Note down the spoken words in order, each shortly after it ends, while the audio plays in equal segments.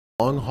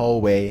long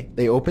hallway.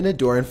 They open a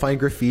door and find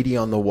graffiti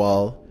on the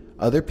wall.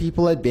 Other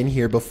people had been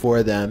here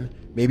before them.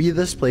 Maybe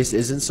this place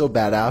isn't so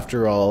bad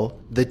after all.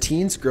 The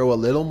teens grow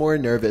a little more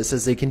nervous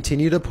as they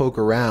continue to poke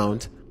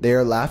around. They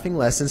are laughing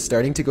less and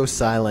starting to go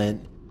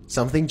silent.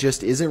 Something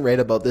just isn't right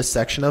about this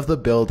section of the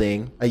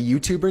building. A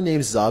YouTuber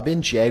named Zabin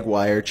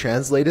Jaguar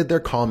translated their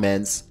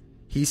comments.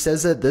 He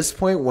says at this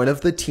point one of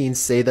the teens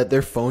say that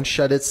their phone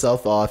shut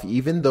itself off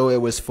even though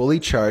it was fully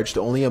charged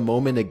only a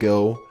moment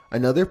ago.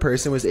 Another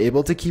person was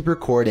able to keep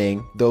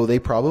recording, though they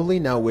probably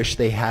now wish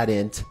they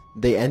hadn't.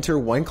 They enter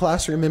one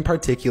classroom in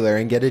particular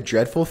and get a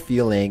dreadful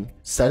feeling.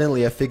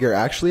 Suddenly a figure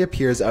actually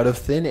appears out of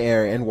thin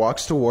air and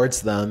walks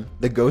towards them.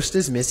 The ghost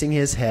is missing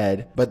his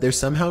head, but there's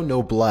somehow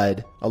no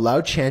blood. A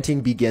loud chanting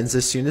begins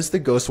as soon as the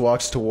ghost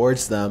walks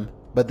towards them,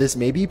 but this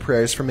may be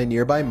prayers from a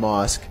nearby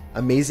mosque.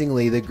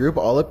 Amazingly, the group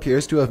all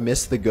appears to have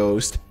missed the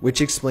ghost,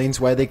 which explains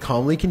why they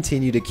calmly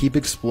continue to keep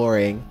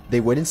exploring.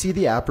 They wouldn't see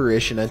the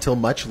apparition until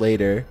much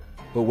later,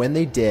 but when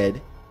they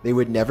did, they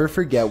would never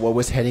forget what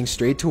was heading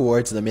straight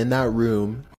towards them in that room.